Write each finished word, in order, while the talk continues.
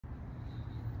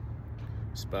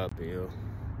What's poppin', yo?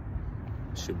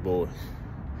 It's your boy.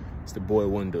 It's the boy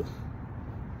Wonder.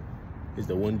 It's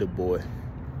the Wonder Boy.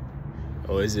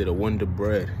 Or is it a Wonder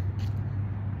Bread?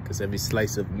 Because every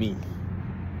slice of me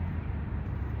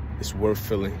is worth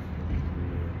filling.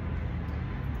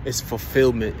 It's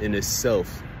fulfillment in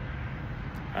itself.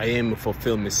 I am a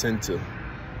fulfillment center.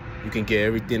 You can get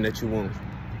everything that you want.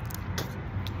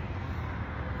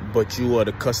 But you are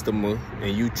the customer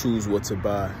and you choose what to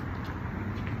buy.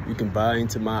 You can buy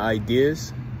into my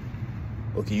ideas,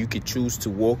 or you could choose to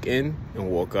walk in and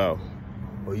walk out.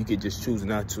 Or you could just choose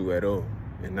not to at all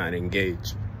and not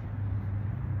engage.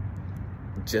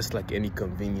 Just like any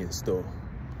convenience store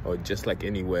or just like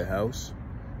any warehouse,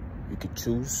 you could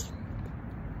choose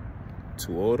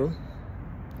to order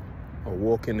or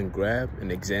walk in and grab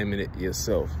and examine it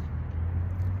yourself.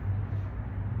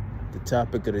 The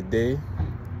topic of the day,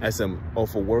 as I'm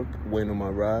off of work, waiting on my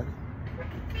ride,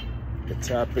 the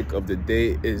topic of the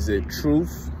day, is it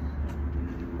truth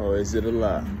or is it a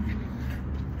lie?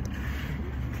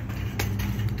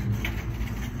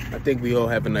 I think we all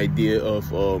have an idea of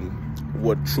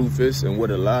what truth is and what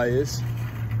a lie is.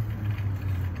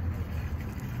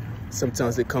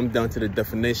 Sometimes it comes down to the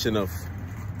definition of,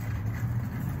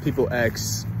 people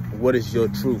ask, what is your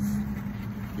truth?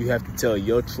 You have to tell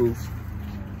your truth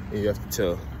and you have to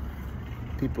tell.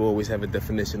 People always have a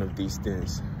definition of these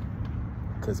things.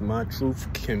 Because my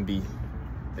truth can be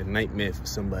a nightmare for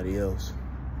somebody else.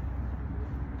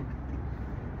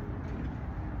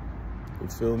 You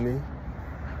feel me?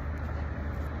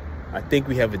 I think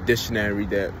we have a dictionary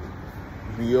that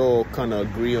we all kind of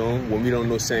agree on. When we don't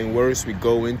know certain words, we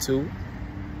go into.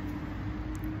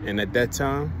 And at that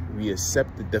time, we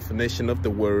accept the definition of the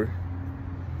word,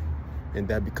 and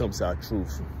that becomes our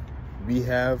truth. We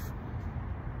have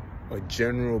a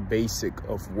general basic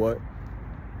of what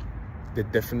the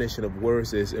definition of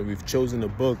words is, and we've chosen a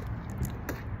book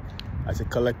as a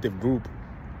collective group.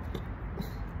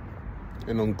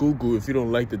 And on Google, if you don't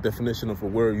like the definition of a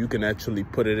word, you can actually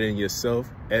put it in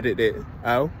yourself, edit it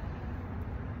out,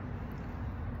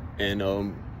 and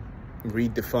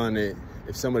redefine it.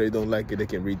 If somebody don't like it, they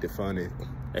can redefine it,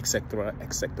 etc.,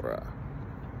 etc.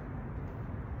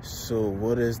 So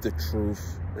what is the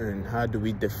truth, and how do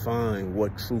we define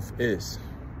what truth is?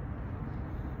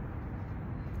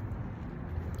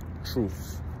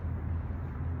 Truth.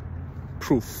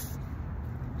 Proof.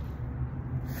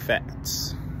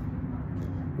 Facts.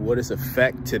 What is a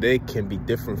fact today can be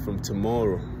different from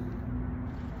tomorrow.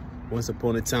 Once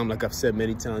upon a time, like I've said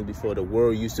many times before, the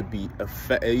world used to be a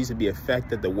fact. It used to be a fact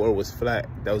that the world was flat.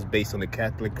 That was based on the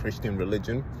Catholic Christian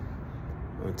religion.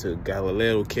 Until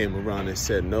Galileo came around and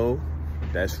said, no,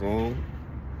 that's wrong.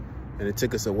 And it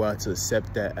took us a while to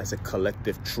accept that as a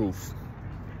collective truth.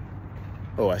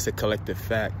 Oh, as a collective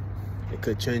fact. It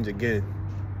could change again.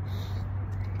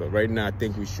 But right now, I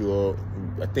think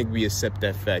we accept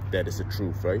that fact that it's the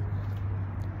truth, right?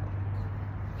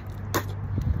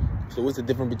 So what's the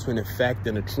difference between a fact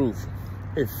and a truth?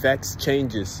 If facts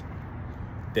changes,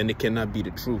 then it cannot be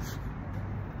the truth.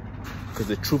 Because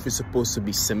the truth is supposed to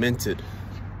be cemented.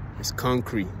 It's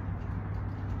concrete.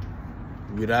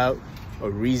 Without a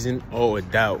reason or a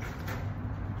doubt,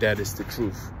 that is the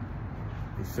truth.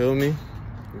 You feel me?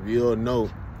 We all know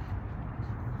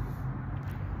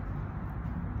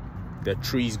that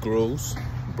trees grows,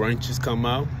 branches come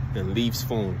out, and leaves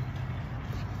form.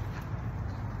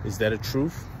 Is that a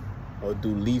truth? Or do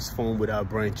leaves form without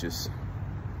branches?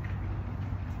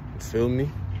 You feel me?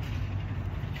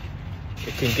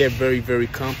 It can get very, very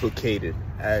complicated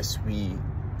as we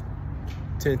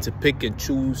tend to pick and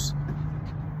choose.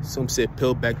 Some say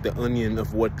peel back the onion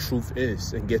of what truth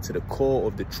is and get to the core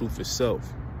of the truth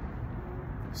itself.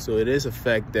 So it is a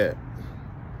fact that,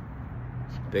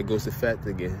 there goes the fact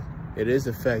again. It is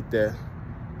a fact that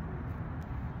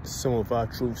some of our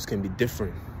truths can be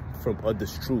different from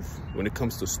others' truth when it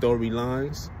comes to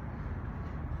storylines,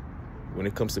 when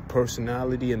it comes to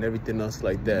personality and everything else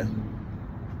like that.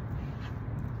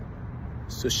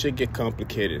 So shit get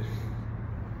complicated.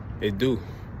 It do.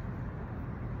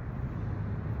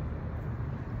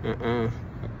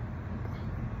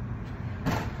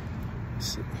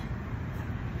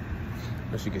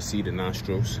 As you can see, the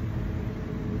nostrils.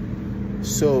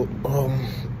 So,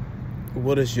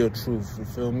 what is your truth? You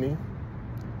feel me?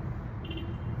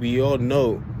 We all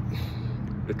know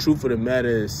the truth of the matter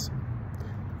is,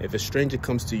 if a stranger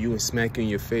comes to you and smack you in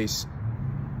your face,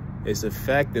 it's a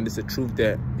fact and it's a truth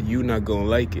that you're not gonna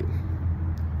like it.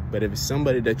 But if it's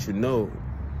somebody that you know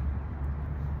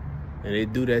and they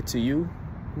do that to you,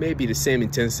 maybe the same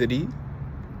intensity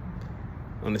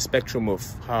on the spectrum of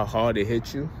how hard it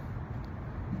hit you,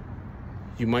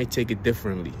 you might take it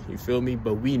differently. You feel me?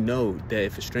 But we know that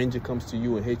if a stranger comes to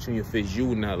you and hits you in your face, you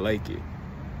will not like it.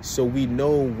 So we know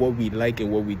what we like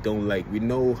and what we don't like. We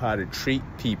know how to treat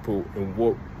people and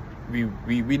what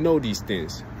we know these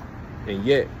things. And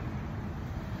yet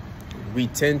we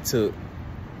tend to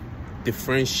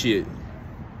differentiate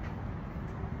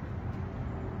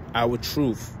our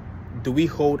truth. Do we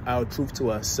hold our truth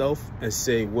to ourselves and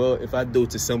say, well, if I do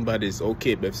it to somebody, it's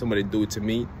okay, but if somebody do it to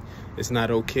me, it's not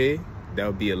okay? That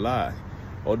would be a lie.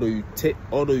 Although you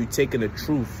taking the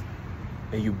truth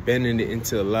and you bending it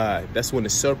into a lie, that's when the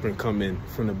serpent come in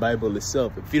from the Bible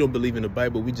itself. If you don't believe in the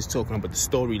Bible, we just talking about the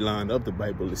storyline of the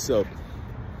Bible itself.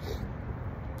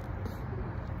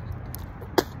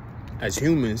 As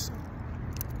humans,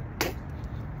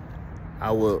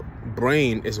 our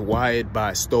brain is wired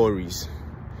by stories.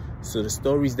 So the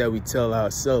stories that we tell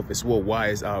ourselves is what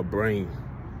wires our brain.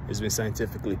 It's been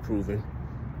scientifically proven.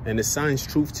 And the science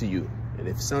truth to you. And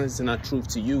if science is not truth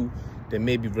to you, then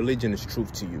maybe religion is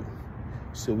truth to you.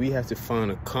 So we have to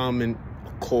find a common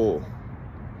core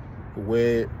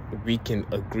where we can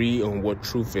agree on what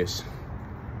truth is.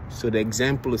 So the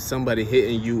example of somebody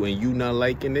hitting you and you not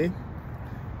liking it,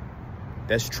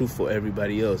 that's true for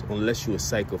everybody else, unless you're a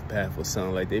psychopath or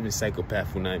something like that. Even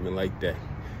psychopath will not even like that.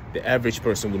 The average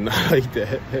person will not like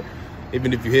that.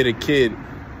 Even if you hit a kid,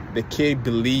 the kid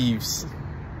believes.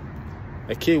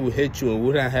 A kid will hit you and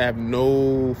would not have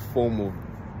no form of,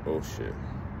 oh shit.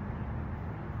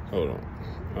 Hold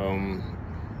on.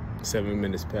 7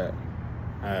 minutes past.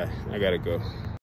 Alright, I gotta go.